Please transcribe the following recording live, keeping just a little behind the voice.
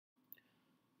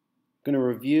going to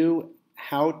review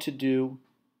how to do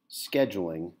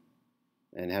scheduling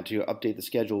and how to update the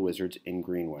schedule wizards in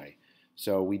Greenway.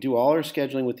 So we do all our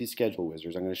scheduling with these schedule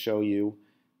wizards. I'm going to show you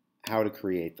how to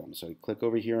create them. So you click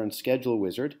over here on schedule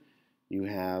wizard. You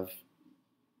have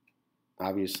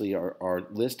obviously our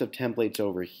list of templates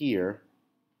over here,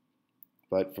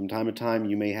 but from time to time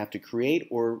you may have to create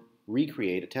or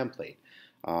recreate a template.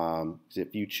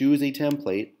 If you choose a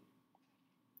template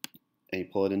and you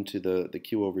pull it into the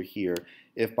queue over here,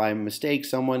 if by mistake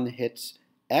someone hits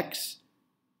X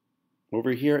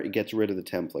over here, it gets rid of the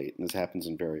template, and this happens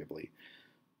invariably.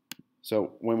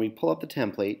 So when we pull up the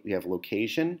template, we have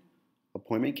location,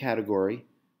 appointment category,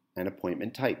 and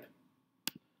appointment type.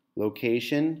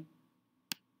 Location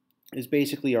is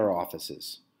basically our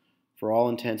offices. For all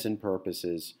intents and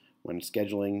purposes, when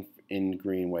scheduling in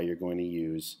Greenway, you're going to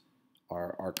use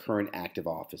our current active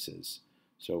offices.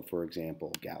 So for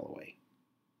example, Galloway.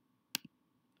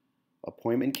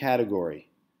 Appointment category.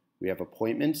 We have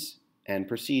appointments and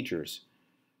procedures.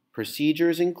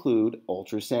 Procedures include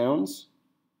ultrasounds,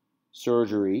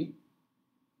 surgery,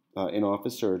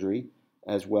 in-office surgery,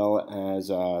 as well as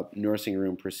nursing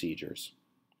room procedures.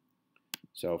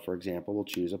 So for example, we'll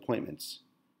choose appointments.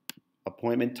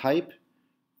 Appointment type,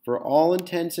 for all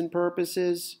intents and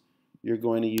purposes, you're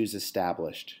going to use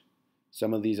established.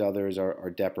 Some of these others are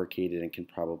deprecated and can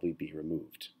probably be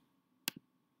removed.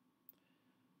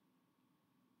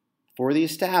 For the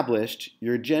established,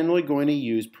 you're generally going to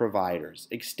use providers.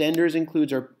 Extenders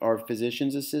includes our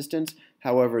physician's assistants.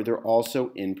 However, they're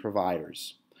also in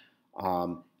providers.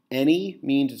 Any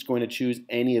means it's going to choose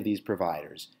any of these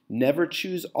providers. Never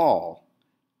choose all.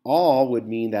 All would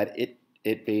mean that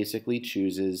it basically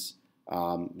chooses,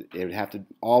 it would have to,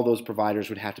 all those providers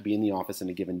would have to be in the office on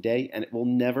a given day, and it will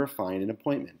never find an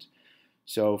appointment.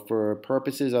 So for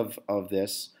purposes of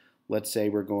this, let's say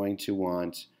we're going to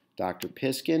want Dr.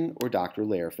 Piskin or Dr.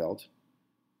 Lehrfeld,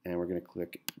 and we're going to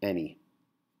click any.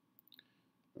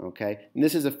 Okay, and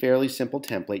this is a fairly simple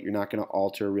template. You're not going to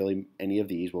alter really any of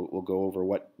these. We'll go over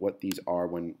what these are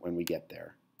when we get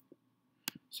there.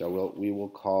 So we will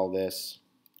call this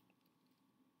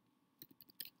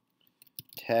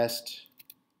test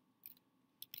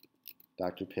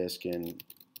Dr. Piskin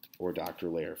or Dr.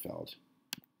 Lehrfeld,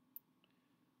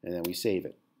 and then we save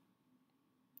it.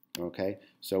 Okay,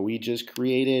 so we just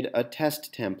created a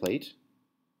test template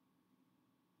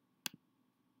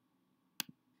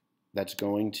that's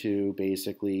going to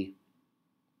basically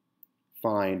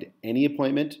find any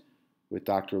appointment with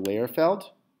Dr. Lehrfeld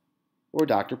or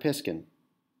Dr. Piskin.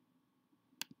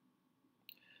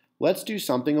 Let's do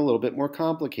something a little bit more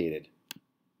complicated.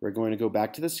 We're going to go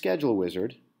back to the schedule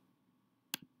wizard,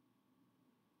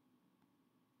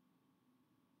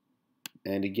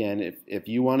 and again, if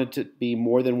you wanted to be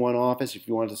more than one office, if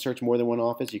you wanted to search more than one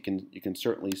office, you can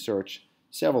certainly search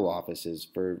several offices.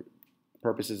 For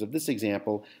purposes of this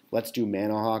example, let's do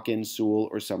Manahawkin, Sewell,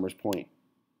 or Summers Point.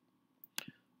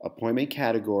 Appointment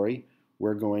category,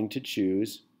 we're going to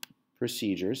choose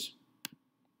procedures.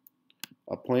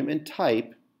 Appointment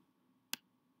type,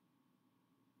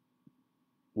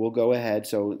 we'll go ahead.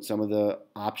 So some of the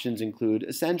options include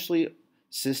essentially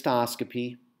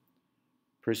cystoscopy,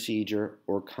 procedure,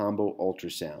 or combo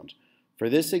ultrasound. For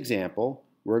this example,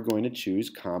 we're going to choose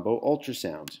combo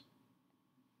ultrasound.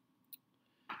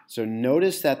 So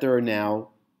notice that there are now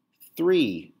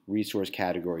 3 resource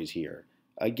categories here.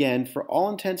 Again, for all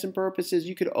intents and purposes,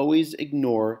 you could always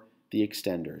ignore the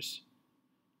extenders.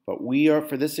 But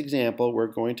for this example, we're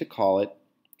going to call it,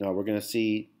 we're going to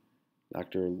see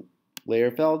Dr.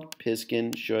 Lehrfeld,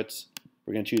 Piskin, Schutz.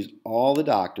 We're going to choose all the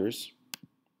doctors.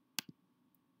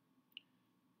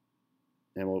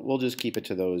 And we'll just keep it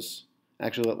to those.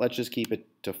 Actually, let's just keep it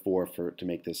to 4 to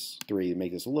make this 3, to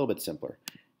make this a little bit simpler.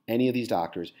 Any of these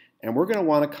doctors. And we're going to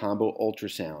want a combo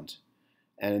ultrasound.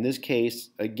 And in this case,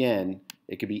 again,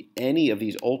 it could be any of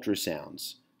these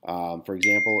ultrasounds. For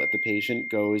example, if the patient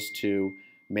goes to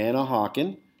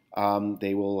Manahawkin,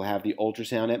 they will have the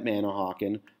ultrasound at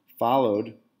Manahawkin,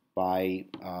 followed by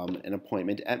an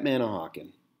appointment at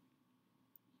Manahawkin.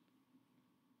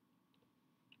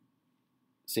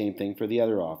 Same thing for the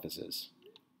other offices.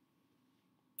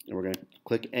 And we're going to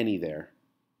click any there.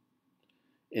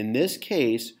 In this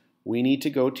case, we need to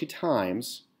go to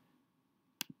times.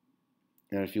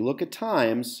 And if you look at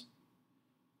times,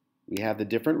 we have the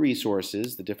different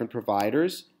resources, the different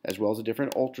providers, as well as the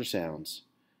different ultrasounds.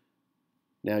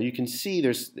 Now you can see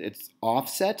it's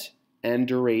offset and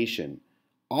duration.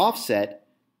 Offset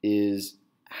is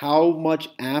how much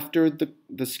after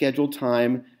the scheduled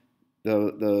time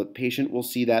the patient will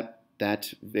see that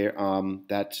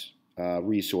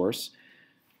resource.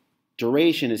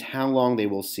 duration is how long they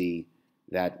will see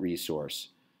that resource.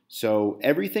 So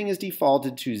everything is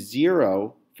defaulted to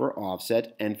 0 for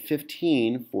offset and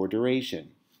 15 for duration.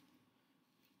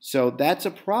 So that's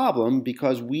a problem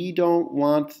because we don't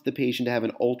want the patient to have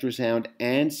an ultrasound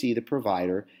and see the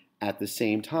provider at the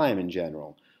same time in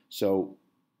general. So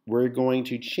we're going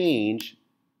to change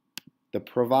the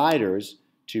providers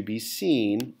to be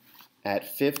seen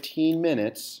at 15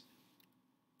 minutes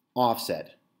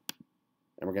offset.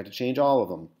 And we're going to change all of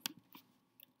them,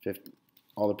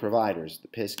 all the providers, the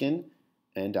Piskin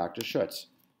and Dr. Schutz,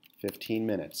 15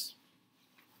 minutes.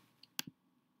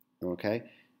 Okay?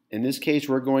 In this case,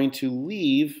 we're going to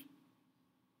leave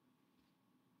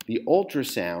the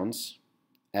ultrasounds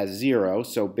as 0.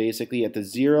 So basically, at the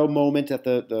 0 moment that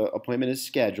the appointment is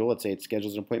scheduled, let's say it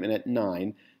schedules an appointment at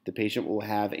 9, the patient will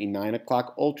have a 9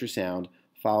 o'clock ultrasound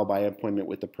followed by an appointment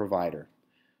with the provider.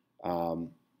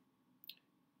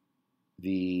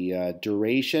 The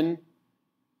duration,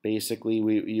 basically,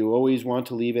 you always want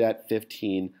to leave it at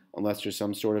 15 unless there's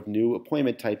some sort of new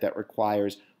appointment type that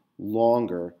requires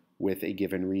longer with a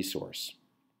given resource.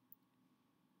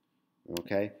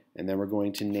 Okay, and then we're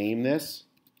going to name this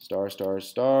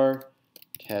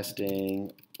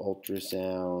testing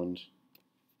ultrasound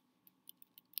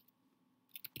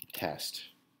test.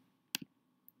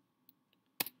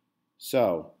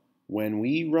 So when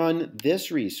we run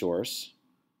this resource,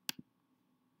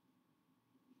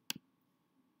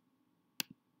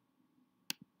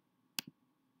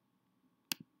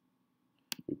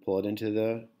 we pull it into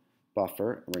the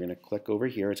buffer, and we're going to click over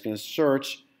here. It's going to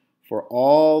search for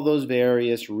all those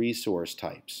various resource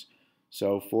types.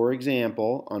 So for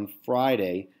example, on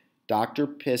Friday, Dr.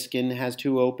 Piskin has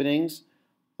 2 openings.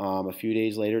 A few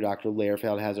days later, Dr.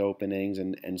 Lehrfeld has openings,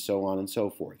 and so on and so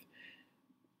forth.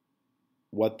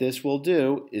 What this will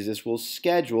do is this will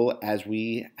schedule as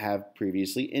we have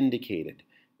previously indicated.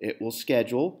 It will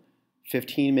schedule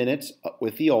 15 minutes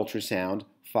with the ultrasound,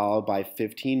 followed by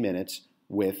 15 minutes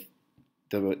with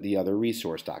the other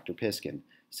resource, Dr. Piskin.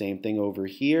 Same thing over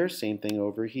here, same thing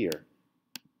over here.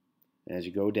 And as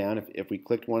you go down, if we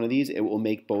clicked one of these, it will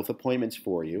make both appointments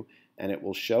for you, and it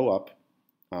will show up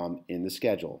in the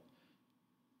schedule.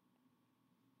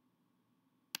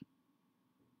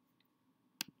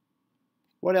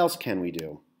 What else can we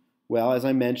do? Well, as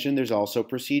I mentioned, there's also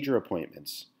procedure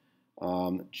appointments,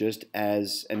 and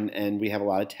we have a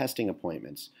lot of testing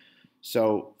appointments.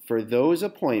 So for those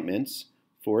appointments,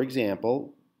 for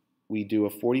example, we do a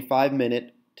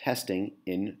 45-minute testing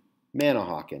in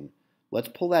Manahawkin. Let's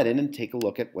pull that in and take a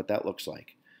look at what that looks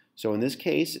like. So in this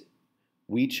case,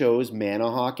 we chose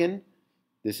Manahawkin.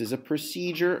 This is a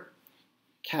procedure.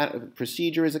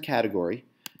 Procedure is a category.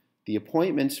 The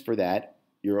appointments for that,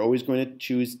 you're always going to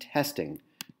choose testing,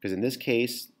 because in this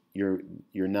case, you're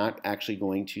not actually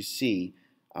going to see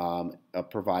a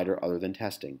provider other than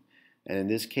testing. And in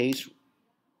this case,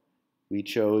 we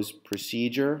chose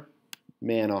procedure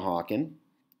Manahawkin.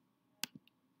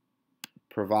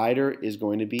 Provider is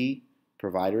going to be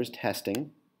provider's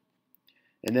testing.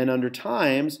 And then under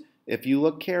times, if you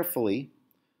look carefully,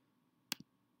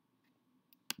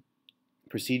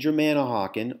 procedure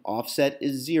Manahawkin, offset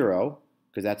is 0,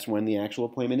 because that's when the actual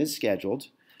appointment is scheduled.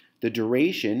 The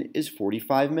duration is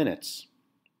 45 minutes.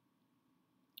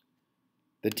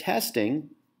 The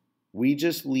testing, we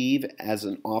just leave as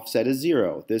an offset as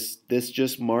 0. This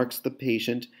just marks the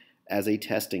patient as a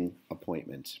testing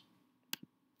appointment.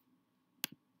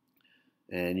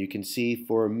 And you can see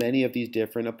for many of these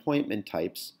different appointment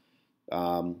types,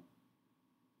 for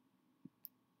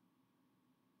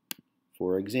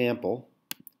example,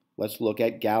 let's look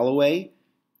at Galloway,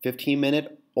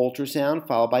 15-minute ultrasound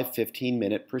followed by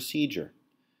 15-minute procedure.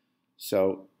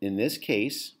 So in this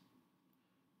case,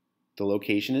 the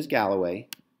location is Galloway.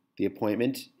 The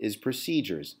appointment is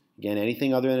procedures. Again,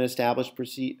 anything other than an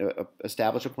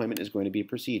established appointment is going to be a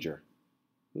procedure.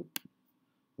 Let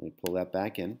me pull that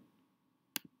back in.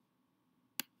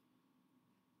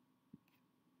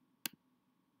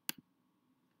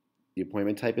 The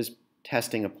appointment type is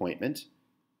testing appointment,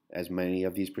 as many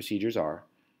of these procedures are.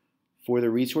 For the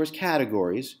resource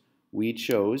categories, we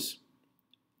chose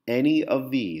any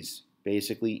of these.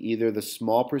 Basically, either the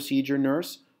small procedure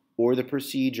nurse or the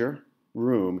procedure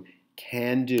room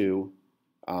can do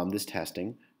this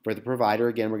testing. For the provider,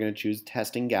 again, we're going to choose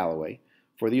testing Galloway.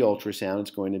 For the ultrasound,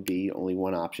 it's going to be only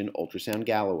one option, ultrasound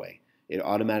Galloway. It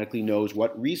automatically knows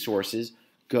what resources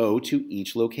go to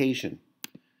each location.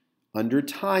 Under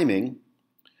timing,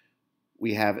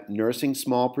 we have nursing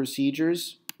small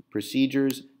procedures,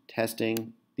 procedures,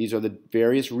 testing. These are the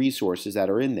various resources that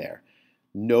are in there.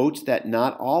 Note that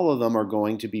not all of them are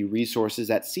going to be resources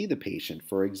that see the patient.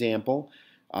 For example,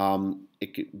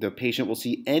 the patient will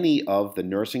see any of the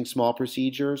nursing small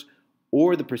procedures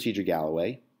or the procedure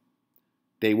Galloway.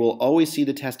 They will always see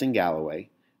the testing Galloway,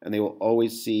 and they will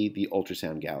always see the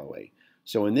ultrasound Galloway.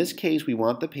 So in this case, we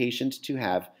want the patient to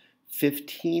have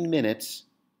 15 minutes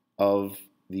of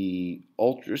the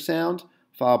ultrasound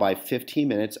followed by 15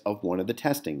 minutes of one of the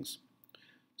testings.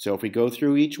 So if we go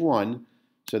through each one,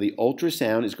 so the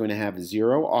ultrasound is going to have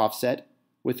 0 offset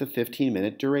with a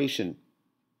 15-minute duration.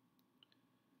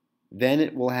 Then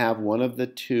it will have one of the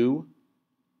 2,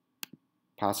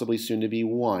 possibly soon to be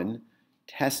 1,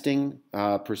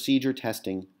 procedure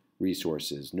testing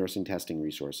resources, nursing testing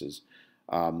resources.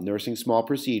 Nursing small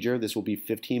procedure, this will be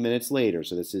 15 minutes later,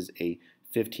 so this is a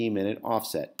 15-minute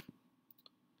offset.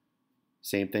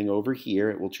 Same thing over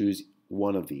here, it will choose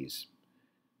one of these.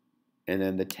 And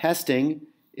then the testing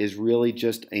is really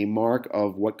just a mark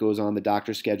of what goes on the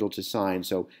doctor's schedule to sign,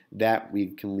 so that we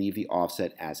can leave the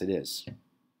offset as it is.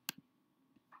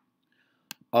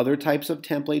 Other types of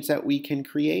templates that we can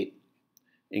create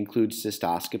include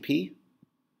cystoscopy.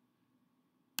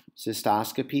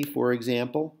 Cystoscopy, for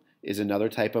example, is another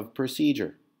type of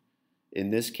procedure.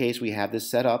 In this case, we have this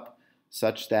set up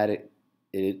such that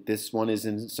this one is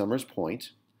in Summers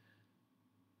Point.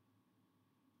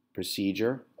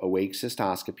 Procedure, awake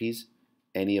cystoscopies,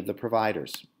 any of the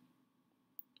providers.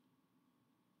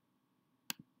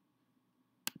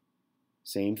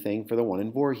 Same thing for the one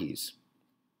in Voorhees.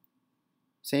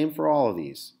 Same for all of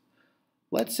these.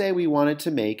 Let's say we wanted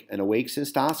to make an awake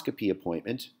cystoscopy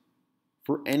appointment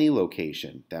for any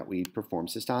location that we perform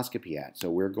cystoscopy at. So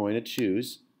we're going to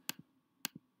choose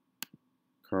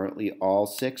currently all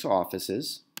 6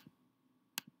 offices,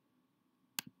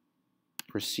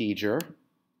 procedure,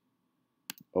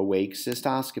 awake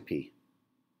cystoscopy.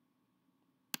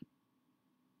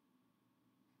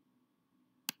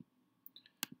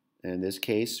 In this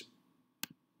case,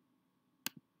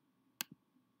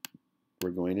 we're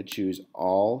going to choose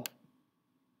all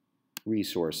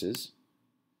resources.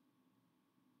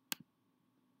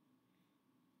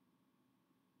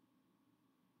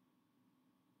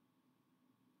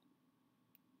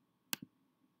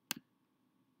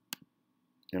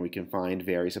 And we can find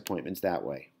various appointments that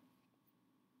way.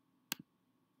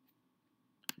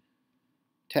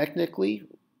 Technically,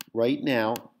 right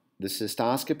now, the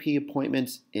cystoscopy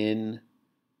appointments in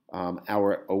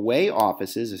our away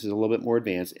offices, this is a little bit more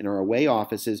advanced, in our away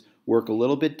offices work a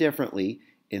little bit differently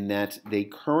in that they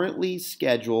currently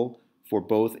schedule for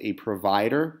both a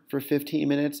provider for 15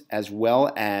 minutes as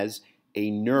well as a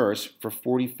nurse for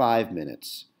 45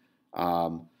 minutes.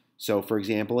 So for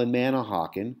example, in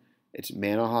Manahawkin, it's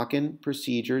Manahawkin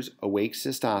procedures, awake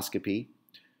cystoscopy.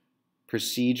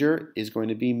 Procedure is going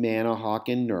to be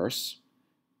Manahawkin nurse,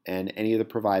 and any of the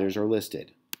providers are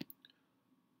listed.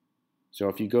 So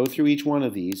if you go through each one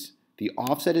of these, the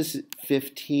offset is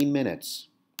 15 minutes.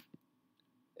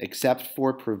 Except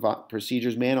for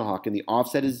procedures Manahawkin, the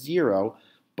offset is 0,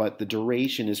 but the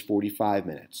duration is 45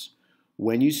 minutes.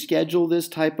 When you schedule this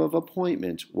type of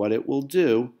appointment, what it will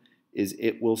do is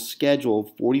it will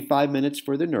schedule 45 minutes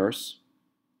for the nurse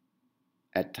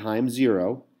at time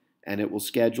 0, and it will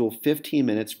schedule 15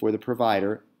 minutes for the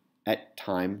provider at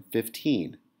time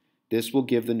 15. This will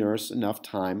give the nurse enough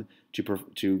time to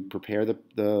prepare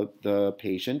the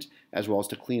patient as well as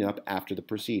to clean up after the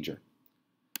procedure.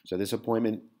 So this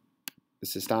appointment, the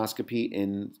cystoscopy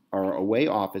in our away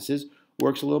offices,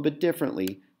 works a little bit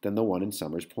differently than the one in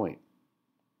Summers Point.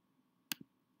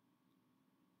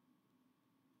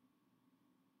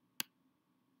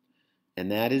 And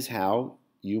that is how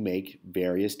you make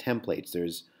various templates.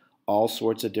 There's all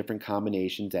sorts of different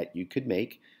combinations that you could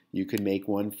make. You could make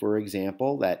one, for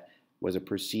example, that was a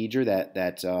procedure that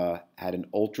had an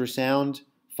ultrasound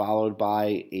followed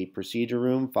by a procedure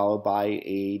room followed by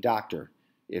a doctor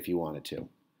if you wanted to.